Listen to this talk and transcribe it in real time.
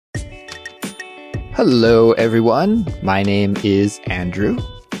Hello, everyone. My name is Andrew.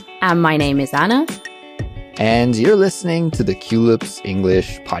 And my name is Anna. And you're listening to the Culips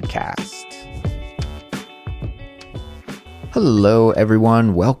English podcast. Hello,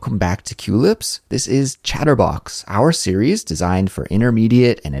 everyone. Welcome back to Culips. This is Chatterbox, our series designed for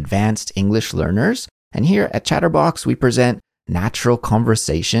intermediate and advanced English learners. And here at Chatterbox, we present natural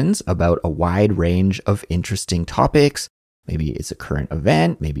conversations about a wide range of interesting topics. Maybe it's a current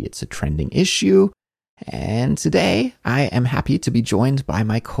event, maybe it's a trending issue. And today, I am happy to be joined by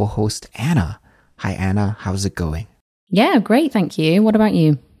my co-host, Anna. Hi, Anna. How's it going? Yeah, great. Thank you. What about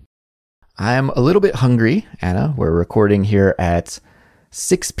you? I'm a little bit hungry, Anna. We're recording here at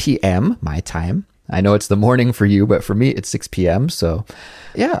 6 p.m. my time. I know it's the morning for you, but for me, it's 6 p.m. So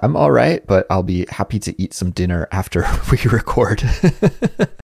yeah, I'm all right, but I'll be happy to eat some dinner after we record.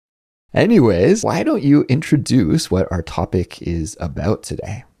 Anyways, why don't you introduce what our topic is about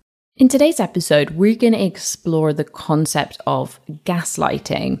today? In today's episode, we're going to explore the concept of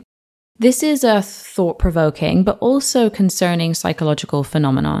gaslighting. This is a thought-provoking, but also concerning psychological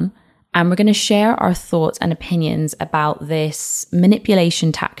phenomenon. And we're going to share our thoughts and opinions about this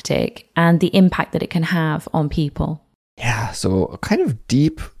manipulation tactic and the impact that it can have on people. Yeah, so a kind of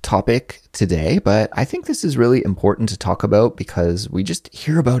deep topic today, but I think this is really important to talk about because we just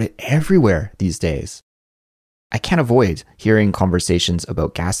hear about it everywhere these days. I can't avoid hearing conversations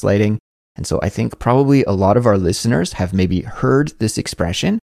about gaslighting, and so I think probably a lot of our listeners have maybe heard this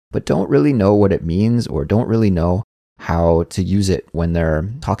expression, but don't really know what it means or don't really know how to use it when they're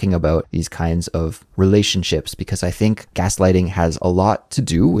talking about these kinds of relationships, because I think gaslighting has a lot to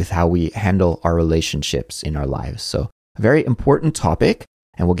do with how we handle our relationships in our lives. So a very important topic,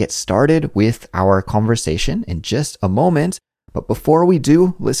 and we'll get started with our conversation in just a moment. But before we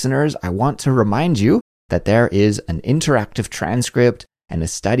do, listeners, I want to remind you that there is an interactive transcript and a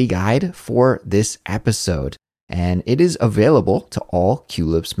study guide for this episode, and it is available to all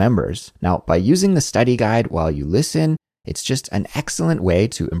Culips members. Now, by using the study guide while you listen, it's just an excellent way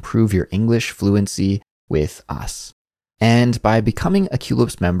to improve your English fluency with us. And by becoming a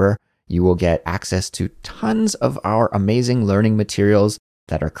Culips member, you will get access to tons of our amazing learning materials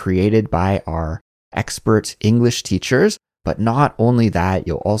that are created by our expert English teachers. But not only that,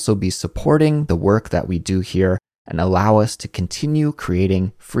 you'll also be supporting the work that we do here and allow us to continue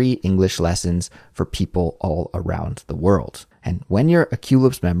creating free English lessons for people all around the world. And when you're a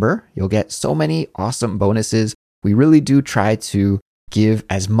Culips member, you'll get so many awesome bonuses. We really do try to give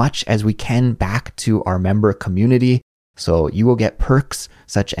as much as we can back to our member community. So you will get perks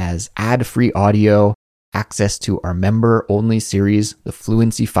such as ad-free audio, access to our member-only series, the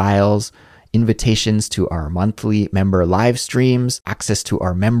Fluency Files, invitations to our monthly member live streams, access to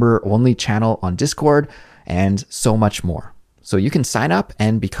our member-only channel on Discord, and so much more. So you can sign up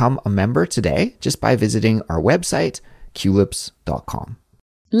and become a member today just by visiting our website, culips.com.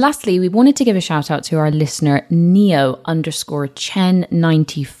 Lastly, we wanted to give a shout out to our listener,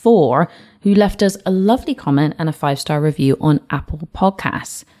 Neo_Chen94, who left us a lovely comment and a 5-star review on Apple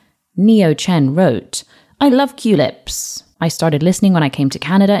Podcasts. Neo Chen wrote, "I love Culips. I started listening when I came to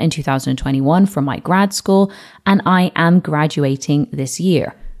Canada in 2021 from my grad school, and I am graduating this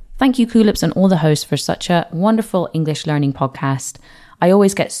year. Thank you, Culips, and all the hosts for such a wonderful English learning podcast. I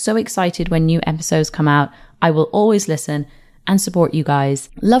always get so excited when new episodes come out. I will always listen and support you guys.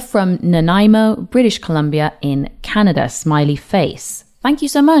 Love from Nanaimo, British Columbia in Canada, smiley face." Thank you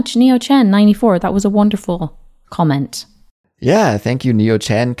so much, NeoChen94. That was a wonderful comment. Yeah, thank you, Neo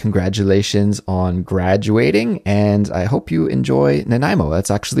Chen. Congratulations on graduating, and I hope you enjoy Nanaimo. That's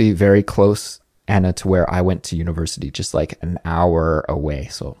actually very close, Anna, to where I went to university, just like an hour away.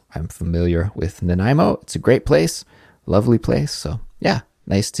 So I'm familiar with Nanaimo. It's a great place, lovely place. So yeah,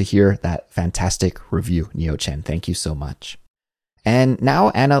 nice to hear that fantastic review, Neo Chen. Thank you so much. And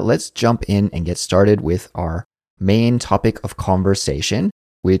now, Anna, let's jump in and get started with our main topic of conversation,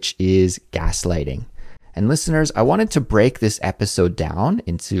 which is gaslighting. And listeners, I wanted to break this episode down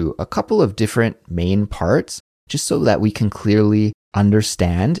into a couple of different main parts, just so that we can clearly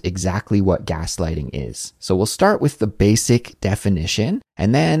understand exactly what gaslighting is. So we'll start with the basic definition,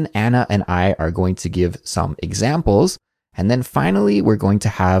 and then Anna and I are going to give some examples, and then finally we're going to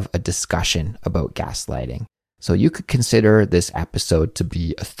have a discussion about gaslighting. So you could consider this episode to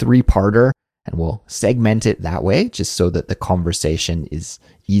be a 3-parter, and we'll segment it that way, just so that the conversation is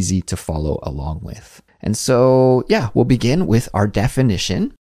easy to follow along with. And so, yeah, we'll begin with our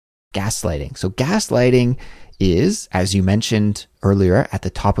definition, gaslighting. So gaslighting is, as you mentioned earlier at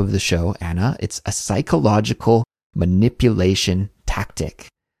the top of the show, Anna, it's a psychological manipulation tactic.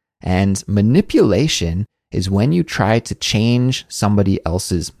 And manipulation is when you try to change somebody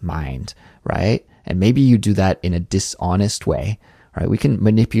else's mind, right? And maybe you do that in a dishonest way, right? We can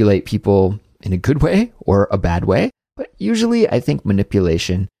manipulate people in a good way or a bad way, but usually I think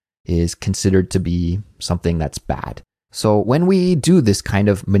manipulation is considered to be something that's bad. So when we do this kind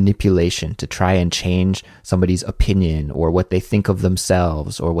of manipulation to try and change somebody's opinion or what they think of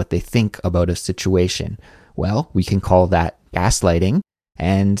themselves or what they think about a situation, well, we can call that gaslighting,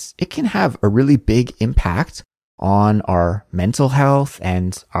 and it can have a really big impact on our mental health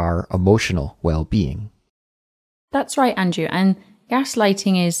and our emotional well-being. That's right, Andrew. And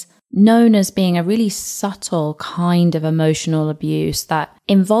gaslighting is known as being a really subtle kind of emotional abuse that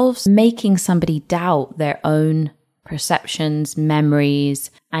involves making somebody doubt their own perceptions, memories,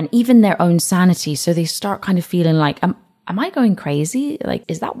 and even their own sanity. So they start kind of feeling like, am I going crazy? Like,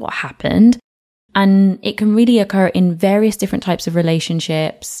 is that what happened? And it can really occur in various different types of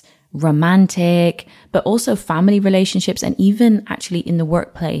relationships, romantic, but also family relationships, and even actually in the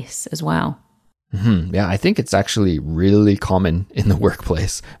workplace as well. Mm-hmm. Yeah, I think it's actually really common in the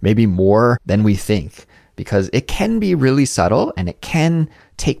workplace, maybe more than we think, because it can be really subtle and it can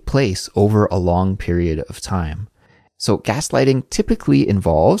take place over a long period of time. So gaslighting typically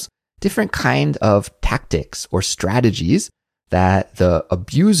involves different kind of tactics or strategies that the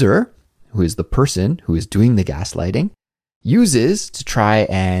abuser, who is the person who is doing the gaslighting, uses to try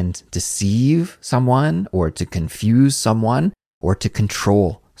and deceive someone or to confuse someone or to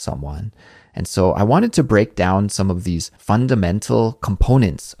control someone. And so I wanted to break down some of these fundamental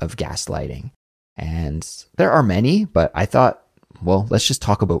components of gaslighting. And there are many, but I thought, well, let's just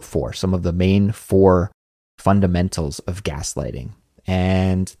talk about some of the main 4 fundamentals of gaslighting.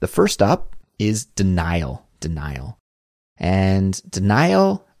 And the first up is denial. And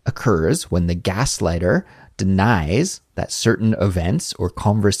denial occurs when the gaslighter denies that certain events or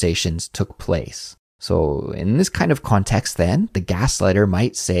conversations took place. So in this kind of context then, the gaslighter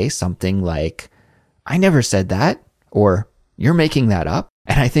might say something like, I never said that, or you're making that up.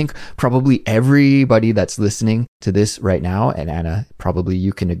 And I think probably everybody that's listening to this right now, and Anna, probably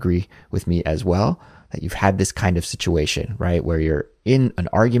you can agree with me as well, that you've had this kind of situation, right? Where you're in an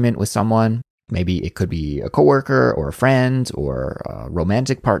argument with someone. Maybe it could be a coworker or a friend or a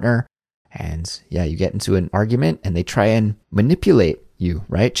romantic partner. And yeah, you get into an argument and they try and manipulate you,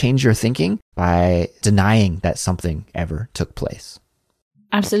 right? Change your thinking by denying that something ever took place.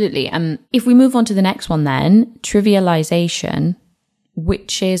 Absolutely. If we move on to the next one then, trivialization,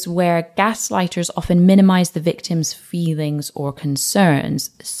 which is where gaslighters often minimize the victim's feelings or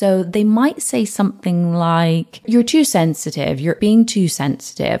concerns. So they might say something like, you're too sensitive, you're being too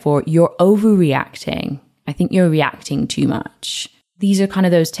sensitive, or you're overreacting. I think you're reacting too much. These are kind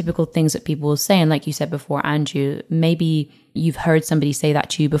of those typical things that people will say. And like you said before, Andrew, maybe you've heard somebody say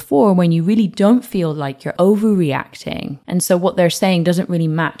that to you before when you really don't feel like you're overreacting. And so what they're saying doesn't really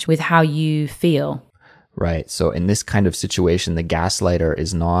match with how you feel. Right. So in this kind of situation, the gaslighter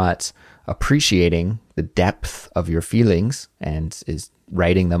is not appreciating the depth of your feelings and is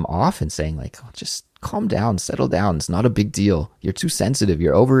writing them off and saying like, oh, just calm down, settle down. It's not a big deal. You're too sensitive.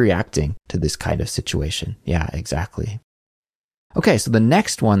 You're overreacting to this kind of situation. Yeah, exactly. Okay, so the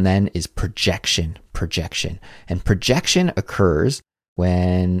next one then is projection. And projection occurs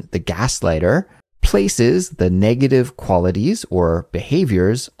when the gaslighter places the negative qualities or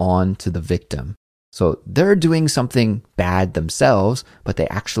behaviors onto the victim. So they're doing something bad themselves, but they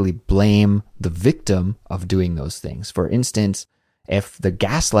actually blame the victim of doing those things. For instance, if the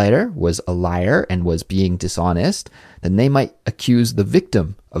gaslighter was a liar and was being dishonest, then they might accuse the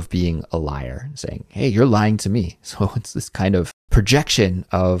victim of being a liar, saying, hey, you're lying to me. So it's this kind of projection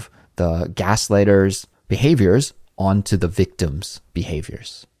of the gaslighter's behaviors onto the victim's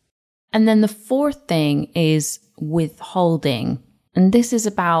behaviors. And then the fourth thing is withholding. And this is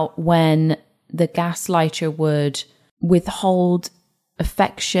about when the gaslighter would withhold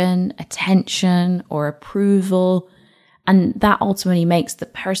affection, attention, or approval. And that ultimately makes the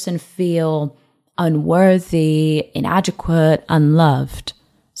person feel unworthy, inadequate, unloved.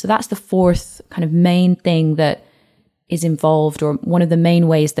 So that's the fourth kind of main thing that is involved, or one of the main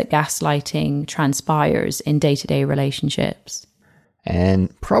ways that gaslighting transpires in day-to-day relationships. And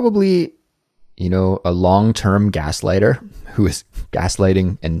probably, a long-term gaslighter who is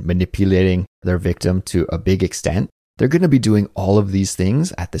gaslighting and manipulating their victim to a big extent, they're going to be doing all of these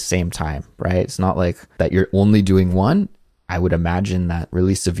things at the same time, right? It's not like that you're only doing one. I would imagine that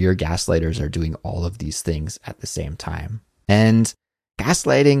really severe gaslighters are doing all of these things at the same time. And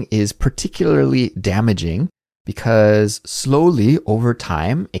gaslighting is particularly damaging because slowly over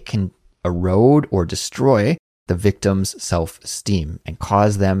time, it can erode or destroy the victim's self-esteem and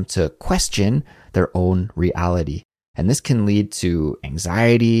cause them to question their own reality. And this can lead to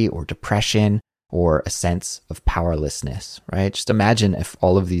anxiety or depression or a sense of powerlessness, right? Just imagine if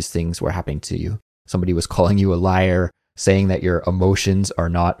all of these things were happening to you. Somebody was calling you a liar, saying that your emotions are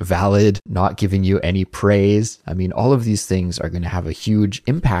not valid, not giving you any praise. I mean, all of these things are going to have a huge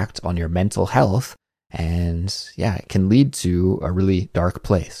impact on your mental health. And yeah, it can lead to a really dark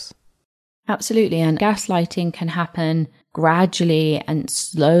place. Absolutely. And gaslighting can happen gradually and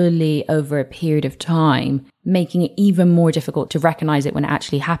slowly over a period of time, making it even more difficult to recognize it when it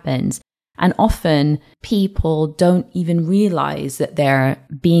actually happens. And often people don't even realize that they're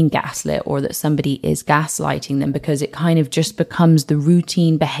being gaslit or that somebody is gaslighting them, because it kind of just becomes the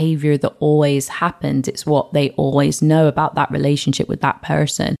routine behavior that always happens. It's what they always know about that relationship with that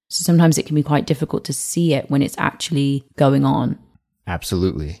person. So sometimes it can be quite difficult to see it when it's actually going on.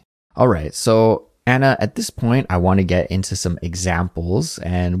 Absolutely. All right. So Anna, at this point, I want to get into some examples,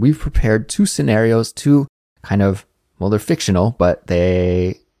 and we've prepared 2 scenarios to kind of, well, they're fictional, but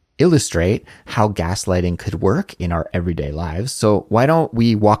they illustrate how gaslighting could work in our everyday lives. So why don't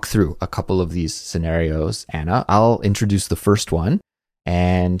we walk through a couple of these scenarios, Anna? I'll introduce the first one,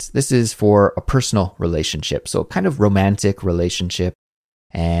 and this is for a personal relationship, so kind of romantic relationship.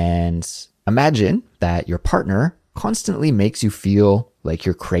 And imagine that your partner constantly makes you feel like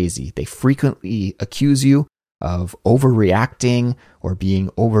you're crazy. They frequently accuse you of overreacting or being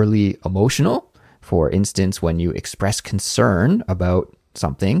overly emotional. For instance, when you express concern about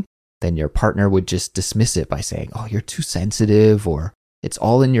something, then your partner would just dismiss it by saying, oh, you're too sensitive, or it's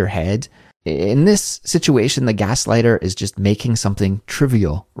all in your head. In this situation, the gaslighter is just making something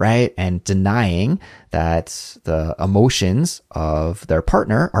trivial, right? And denying that the emotions of their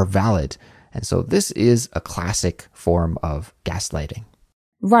partner are valid. And so this is a classic form of gaslighting.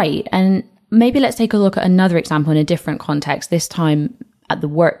 Right. And maybe let's take a look at another example in a different context, this time at the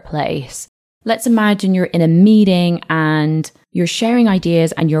workplace. Let's imagine you're in a meeting and you're sharing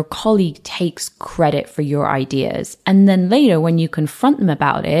ideas and your colleague takes credit for your ideas. And then later when you confront them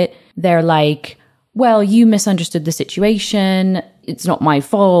about it, they're like, well, you misunderstood the situation. It's not my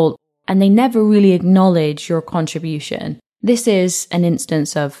fault. And they never really acknowledge your contribution. This is an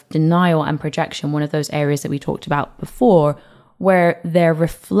instance of denial and projection, one of those areas that we talked about before, where they're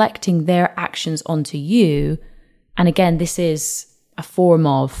reflecting their actions onto you. And again, this is a form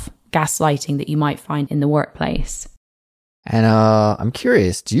of gaslighting that you might find in the workplace. And I'm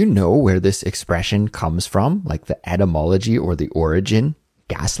curious, do you know where this expression comes from? Like the etymology or the origin,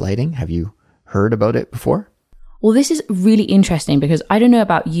 gaslighting? Have you heard about it before? Well, this is really interesting because I don't know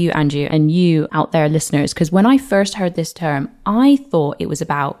about you, Andrew, and you out there listeners, because when I first heard this term, I thought it was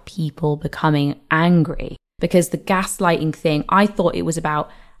about people becoming angry, because the gaslighting thing, I thought it was about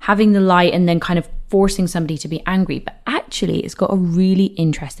having the light and then kind of forcing somebody to be angry. But actually, it's got a really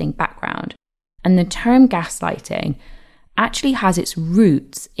interesting background. And the term gaslighting actually has its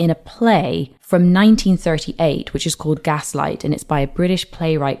roots in a play from 1938, which is called Gaslight, and it's by a British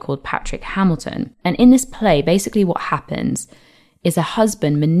playwright called Patrick Hamilton. And in this play, basically what happens is a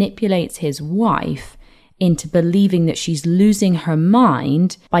husband manipulates his wife into believing that she's losing her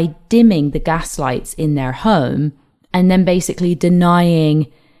mind by dimming the gaslights in their home and then basically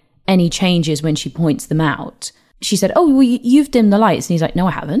denying any changes when she points them out. She said, oh, well, you've dimmed the lights. And he's like, no,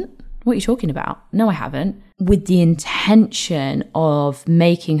 I haven't. What are you talking about? No, I haven't. With the intention of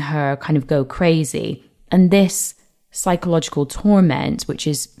making her kind of go crazy. And this psychological torment, which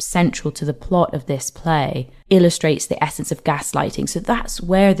is central to the plot of this play, illustrates the essence of gaslighting. So that's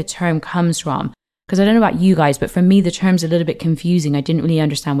where the term comes from. Because I don't know about you guys, but for me, the term's a little bit confusing. I didn't really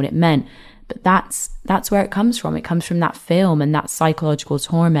understand what it meant. But that's where it comes from. It comes from that film and that psychological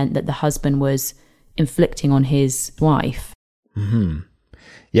torment that the husband was inflicting on his wife. Mm-hmm.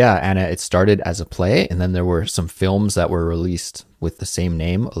 Yeah, Anna, it started as a play, and then there were some films that were released with the same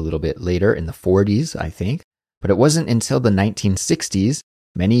name a little bit later in the 40s, I think. But it wasn't until the 1960s,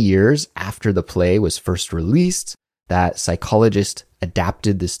 many years after the play was first released, that psychologists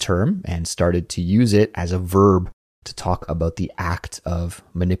adapted this term and started to use it as a verb to talk about the act of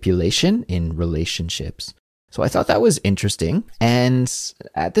manipulation in relationships. So I thought that was interesting. And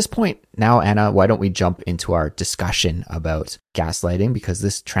at this point now, Anna, why don't we jump into our discussion about gaslighting, because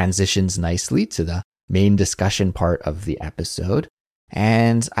this transitions nicely to the main discussion part of the episode.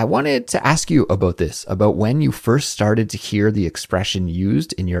 And I wanted to ask you about this, about when you first started to hear the expression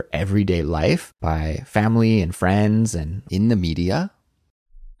used in your everyday life by family and friends and in the media.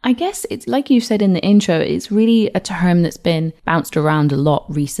 I guess it's like you said in the intro, it's really a term that's been bounced around a lot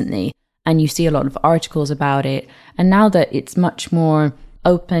recently. And you see a lot of articles about it. And now that it's much more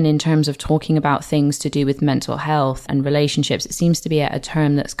open in terms of talking about things to do with mental health and relationships, it seems to be a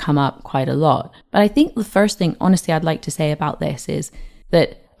term that's come up quite a lot. But I think the first thing, honestly, I'd like to say about this is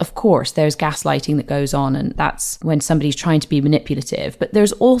that of course, there's gaslighting that goes on, and that's when somebody's trying to be manipulative. But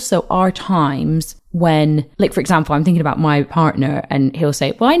there's also are times when, like, for example, I'm thinking about my partner and he'll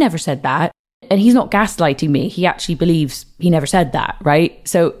say, well, I never said that. And he's not gaslighting me. He actually believes he never said that, right?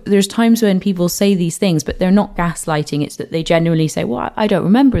 So there's times when people say these things, but they're not gaslighting. It's that they genuinely say, well, I don't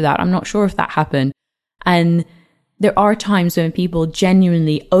remember that. I'm not sure if that happened. And there are times when people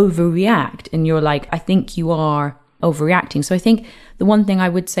genuinely overreact and you're like, I think you are overreacting. So I think the one thing I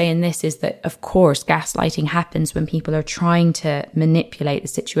would say in this is that, of course, gaslighting happens when people are trying to manipulate the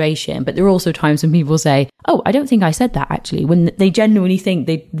situation. But there are also times when people say, oh, I don't think I said that actually, when they genuinely think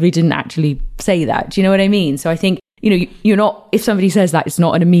they didn't actually say that. Do you know what I mean? So I think, you're not, if somebody says that, it's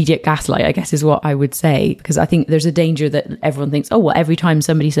not an immediate gaslight, I guess is what I would say. Because I think there's a danger that everyone thinks, oh, well, every time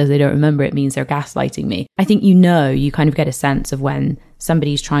somebody says they don't remember, it means they're gaslighting me. I think, you kind of get a sense of when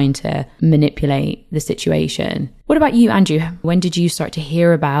somebody's trying to manipulate the situation. What about you, Andrew? When did you start to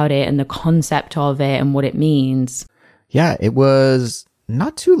hear about it and the concept of it and what it means? Yeah, it was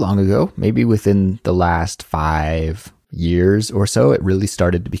not too long ago, maybe within the last 5 years or so, it really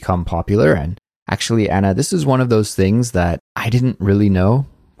started to become popular. And actually, Anna, this is one of those things that I didn't really know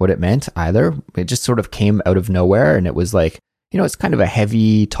what it meant either. It just sort of came out of nowhere. And it was like, it's kind of a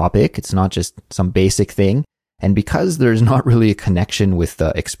heavy topic. It's not just some basic thing. And because there's not really a connection with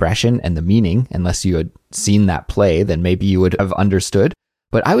the expression and the meaning, unless you had seen that play, then maybe you would have understood.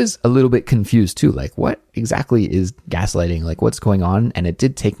 But I was a little bit confused too. Like, what exactly is gaslighting? Like, what's going on? And it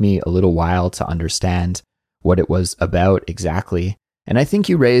did take me a little while to understand what it was about exactly. And I think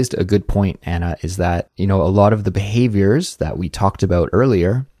you raised a good point, Anna, is that, a lot of the behaviors that we talked about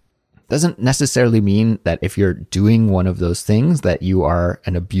earlier doesn't necessarily mean that if you're doing one of those things that you are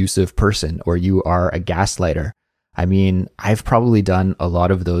an abusive person or you are a gaslighter. I mean, I've probably done a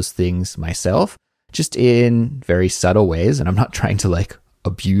lot of those things myself, just in very subtle ways. And I'm not trying to like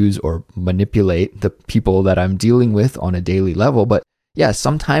abuse or manipulate the people that I'm dealing with on a daily level. But yeah,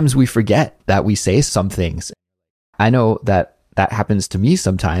 sometimes we forget that we say some things. I know that happens to me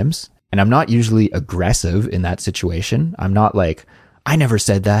sometimes, and I'm not usually aggressive in that situation. I'm not like, I never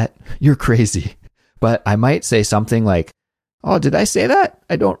said that, you're crazy. But I might say something like, oh, did I say that?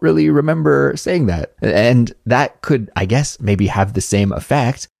 I don't really remember saying that. And that could, I guess, maybe have the same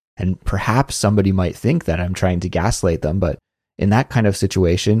effect. And perhaps somebody might think that I'm trying to gaslight them. But in that kind of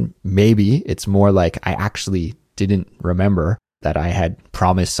situation, maybe it's more like I actually didn't remember that I had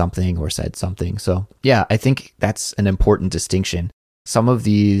promised something or said something. So yeah, I think that's an important distinction. Some of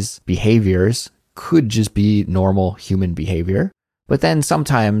these behaviors could just be normal human behavior, but then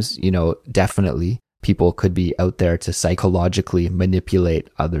sometimes, definitely people could be out there to psychologically manipulate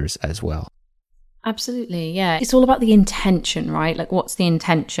others as well. Absolutely, yeah. It's all about the intention, right? Like, what's the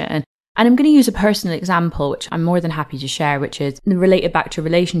intention? And I'm going to use a personal example, which I'm more than happy to share, which is related back to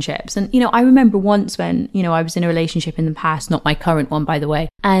relationships. And, I remember once when, I was in a relationship in the past, not my current one, by the way.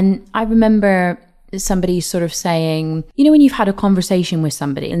 And I remember somebody sort of saying, when you've had a conversation with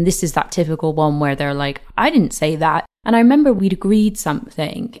somebody, and this is that typical one where they're like, I didn't say that. And I remember we'd agreed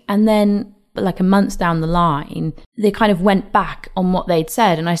something. And then like a month down the line, they kind of went back on what they'd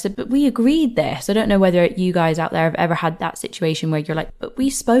said. And I said, but we agreed this. I don't know whether you guys out there have ever had that situation where you're like, but we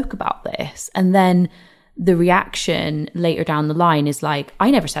spoke about this. And then the reaction later down the line is like, I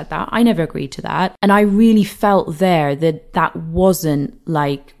never said that. I never agreed to that. And I really felt there that wasn't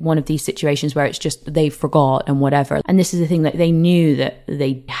like one of these situations where it's just they forgot and whatever. And this is the thing, that they knew that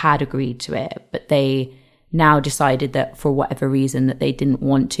they had agreed to it, but they now decided that for whatever reason that they didn't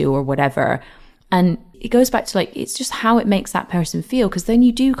want to or whatever. And it goes back to like, it's just how it makes that person feel. Because then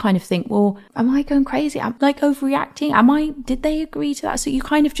you do kind of think, well, am I going crazy? I'm like overreacting. Did they agree to that? So you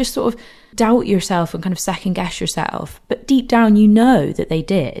kind of just sort of doubt yourself and kind of second guess yourself. But deep down, you know that they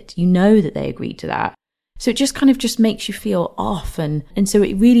did. You know that they agreed to that. So it just kind of just makes you feel off. And so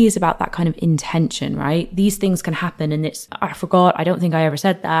it really is about that kind of intention, right? These things can happen and it's, I forgot, I don't think I ever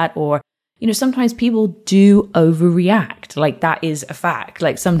said that. Or, sometimes people do overreact. Like, that is a fact.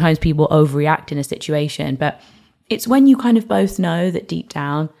 Like, sometimes people overreact in a situation, but it's when you kind of both know that deep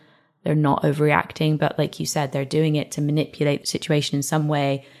down they're not overreacting, but like you said, they're doing it to manipulate the situation in some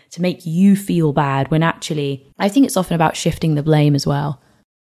way to make you feel bad, when actually, I think it's often about shifting the blame as well.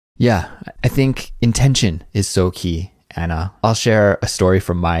 Yeah, I think intention is so key, Anna. I'll share a story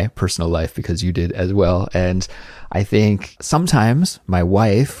from my personal life because you did as well. And I think sometimes my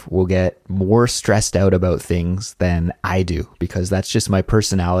wife will get more stressed out about things than I do, because that's just my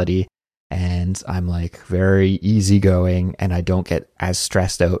personality. And I'm like very easygoing and I don't get as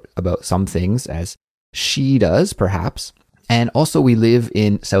stressed out about some things as she does, perhaps. And also we live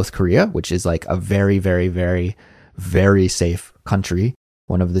in South Korea, which is like a very, very, very, very safe country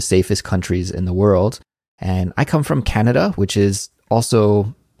one of the safest countries in the world. And I come from Canada, which is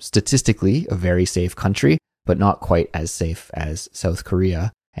also statistically a very safe country, but not quite as safe as South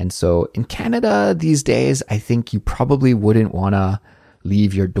Korea. And so in Canada these days, I think you probably wouldn't want to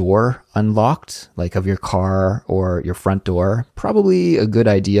leave your door unlocked, like of your car or your front door. Probably a good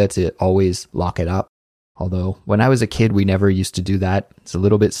idea to always lock it up. Although when I was a kid, we never used to do that. It's a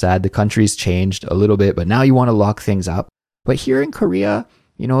little bit sad. The country's changed a little bit, but now you want to lock things up. But here in Korea,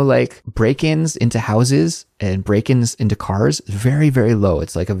 like break-ins into houses and break-ins into cars, very, very low.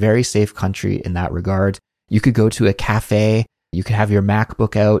 It's like a very safe country in that regard. You could go to a cafe. You could have your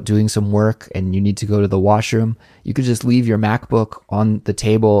MacBook out doing some work and you need to go to the washroom. You could just leave your MacBook on the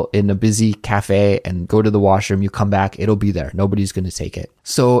table in a busy cafe and go to the washroom. You come back, it'll be there. Nobody's going to take it.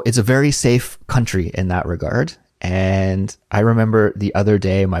 So it's a very safe country in that regard. And I remember the other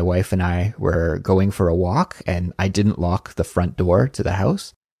day, my wife and I were going for a walk and I didn't lock the front door to the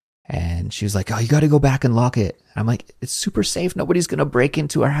house. And she was like, "Oh, you got to go back and lock it." I'm like, "It's super safe. Nobody's going to break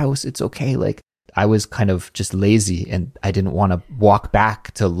into our house. It's okay." Like, I was kind of just lazy and I didn't want to walk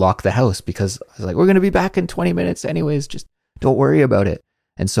back to lock the house because I was like, "We're going to be back in 20 minutes anyways. Just don't worry about it."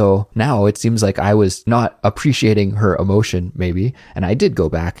 And so now it seems like I was not appreciating her emotion maybe. And I did go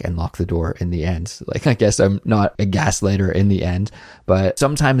back and lock the door in the end. Like, I guess I'm not a gaslighter in the end, but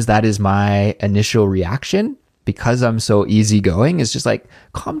sometimes that is my initial reaction because I'm so easygoing. It's just like,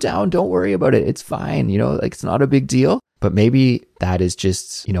 calm down. Don't worry about it. It's fine. Like it's not a big deal. But maybe that is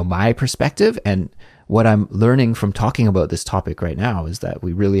just, my perspective. And what I'm learning from talking about this topic right now is that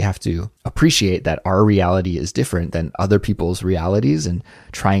we really have to appreciate that our reality is different than other people's realities, and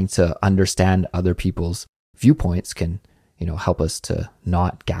trying to understand other people's viewpoints can, help us to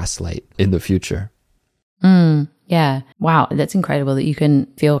not gaslight in the future. Yeah. Wow. That's incredible that you can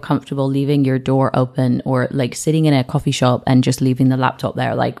feel comfortable leaving your door open or like sitting in a coffee shop and just leaving the laptop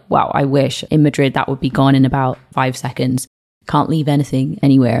there. Like, wow, I wish in Madrid that would be gone in about 5 seconds. Can't leave anything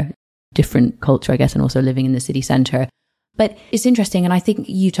anywhere. Different culture, I guess, and also living in the city center. But it's interesting. And I think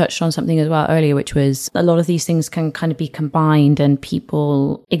you touched on something as well earlier, which was a lot of these things can kind of be combined and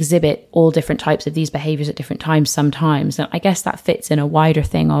people exhibit all different types of these behaviors at different times sometimes. And I guess that fits in a wider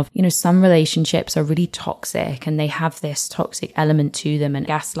thing of, some relationships are really toxic and they have this toxic element to them, and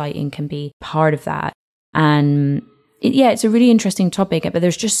gaslighting can be part of that. And it's a really interesting topic, but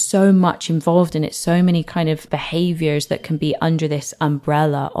there's just so much involved in it, so many kind of behaviors that can be under this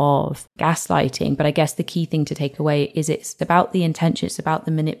umbrella of gaslighting. But I guess the key thing to take away is it's about the intention, it's about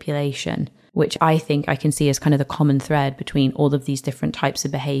the manipulation, which I think I can see as kind of the common thread between all of these different types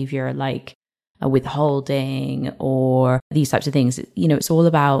of behavior, like withholding or these types of things. It's all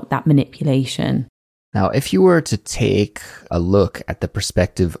about that manipulation. Now, if you were to take a look at the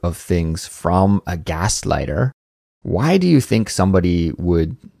perspective of things from a gaslighter, why do you think somebody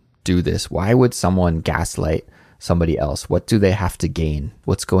would do this? Why would someone gaslight somebody else? What do they have to gain?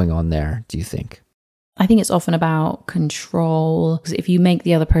 What's going on there, do you think? I think it's often about control. Because if you make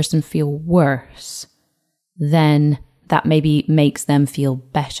the other person feel worse, then that maybe makes them feel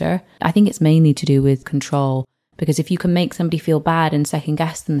better. I think it's mainly to do with control. Because if you can make somebody feel bad and second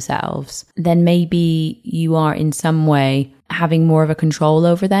guess themselves, then maybe you are in some way having more of a control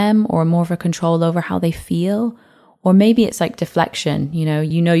over them or more of a control over how they feel. Or maybe it's like deflection,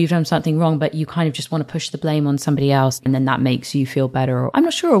 you've done something wrong, but you kind of just want to push the blame on somebody else, and then that makes you feel better. I'm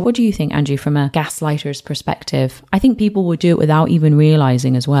not sure. What do you think, Andrew, from a gaslighter's perspective? I think people would do it without even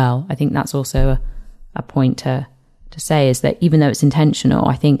realizing as well. I think that's also a point to say, is that even though it's intentional,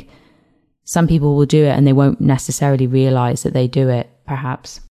 I think some people will do it and they won't necessarily realize that they do it,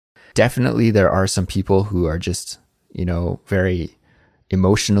 perhaps. Definitely, there are some people who are just, very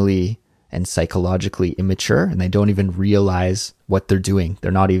emotionally and psychologically immature, and they don't even realize what they're doing.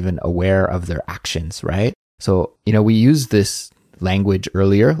 They're not even aware of their actions, right? So, we used this language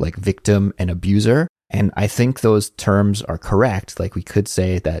earlier, like victim and abuser, and I think those terms are correct. Like, we could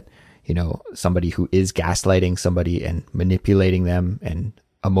say that, somebody who is gaslighting somebody and manipulating them and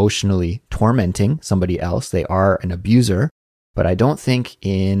emotionally tormenting somebody else, they are an abuser. But I don't think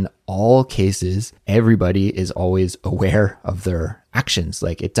in all cases, everybody is always aware of their actions.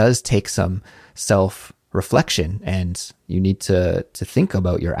 Like, it does take some self-reflection, and you need to think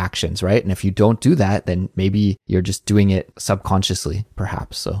about your actions, right? And if you don't do that, then maybe you're just doing it subconsciously,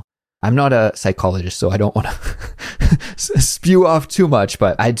 perhaps. So I'm not a psychologist, so I don't want to spew off too much,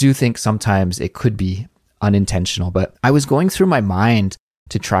 but I do think sometimes it could be unintentional. But I was going through my mind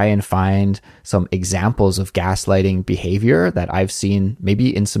to try and find some examples of gaslighting behavior that I've seen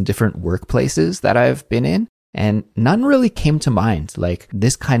maybe in some different workplaces that I've been in. And none really came to mind, like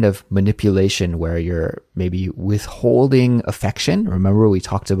this kind of manipulation where you're maybe withholding affection. Remember, we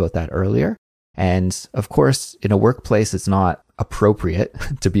talked about that earlier. And of course, in a workplace, it's not appropriate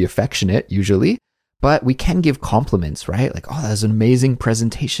to be affectionate usually, but we can give compliments, right? Like, oh, that was an amazing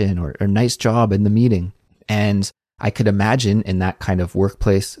presentation or nice job in the meeting. And I could imagine in that kind of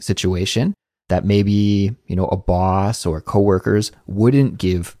workplace situation that maybe, a boss or coworkers wouldn't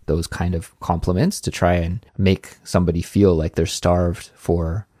give those kind of compliments to try and make somebody feel like they're starved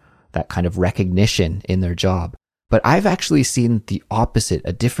for that kind of recognition in their job. But I've actually seen the opposite,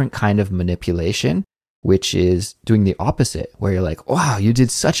 a different kind of manipulation, which is doing the opposite, where you're like, wow, you did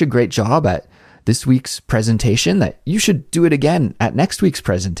such a great job at this week's presentation that you should do it again at next week's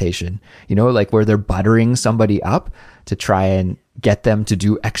presentation. Like where they're buttering somebody up to try and get them to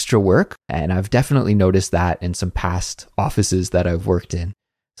do extra work. And I've definitely noticed that in some past offices that I've worked in.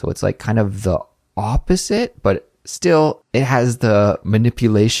 So it's like kind of the opposite, but still it has the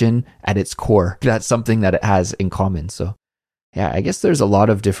manipulation at its core. That's something that it has in common. So yeah, I guess there's a lot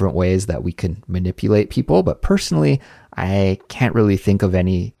of different ways that we can manipulate people, but personally, I can't really think of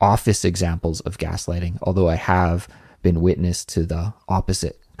any office examples of gaslighting, although I have been witness to the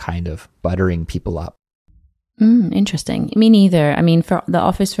opposite kind of buttering people up. Interesting. Me neither. I mean, for the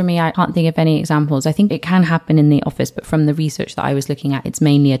office, for me, I can't think of any examples. I think it can happen in the office, but from the research that I was looking at, it's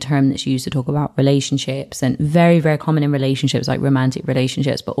mainly a term that's used to talk about relationships, and very, very common in relationships, like romantic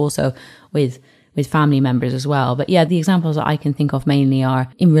relationships, but also with family members as well. But yeah, the examples that I can think of mainly are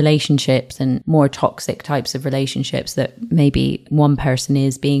in relationships and more toxic types of relationships that maybe one person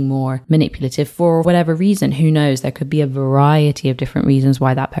is being more manipulative for whatever reason. Who knows? There could be a variety of different reasons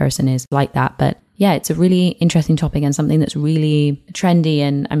why that person is like that. But yeah, it's a really interesting topic and something that's really trendy.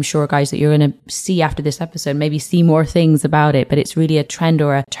 And I'm sure, guys, that you're going to see after this episode, maybe see more things about it. But it's really a trend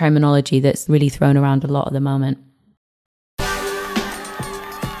or a terminology that's really thrown around a lot at the moment.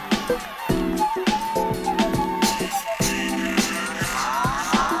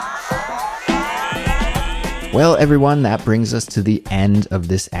 Well, everyone, that brings us to the end of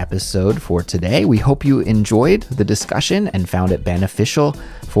this episode for today. We hope you enjoyed the discussion and found it beneficial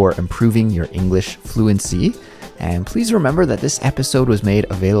for improving your English fluency. And please remember that this episode was made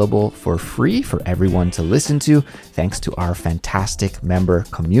available for free for everyone to listen to, thanks to our fantastic member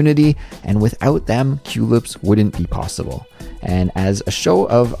community. And without them, Culips wouldn't be possible. And as a show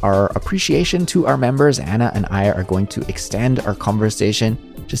of our appreciation to our members, Anna and I are going to extend our conversation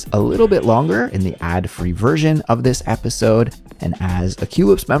just a little bit longer in the ad-free version of this episode. And as a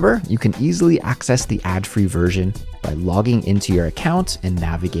Culips member, you can easily access the ad-free version by logging into your account and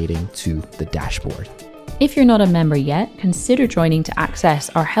navigating to the dashboard. If you're not a member yet, consider joining to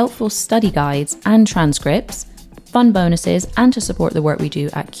access our helpful study guides and transcripts, fun bonuses, and to support the work we do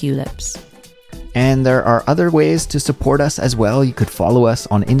at Culips. And there are other ways to support us as well. You could follow us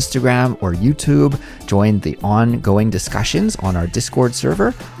on Instagram or YouTube, join the ongoing discussions on our Discord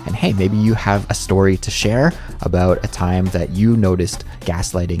server. And hey, maybe you have a story to share about a time that you noticed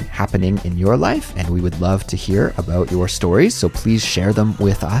gaslighting happening in your life, and we would love to hear about your stories. So please share them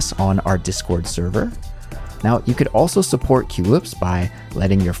with us on our Discord server. Now, you could also support Culips by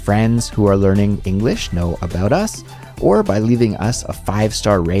letting your friends who are learning English know about us, or by leaving us a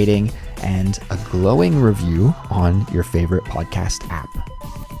 5-star rating and a glowing review on your favorite podcast app.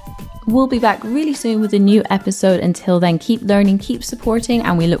 We'll be back really soon with a new episode. Until then, keep learning, keep supporting,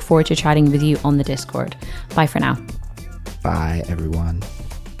 and we look forward to chatting with you on the Discord. Bye for now. Bye, everyone.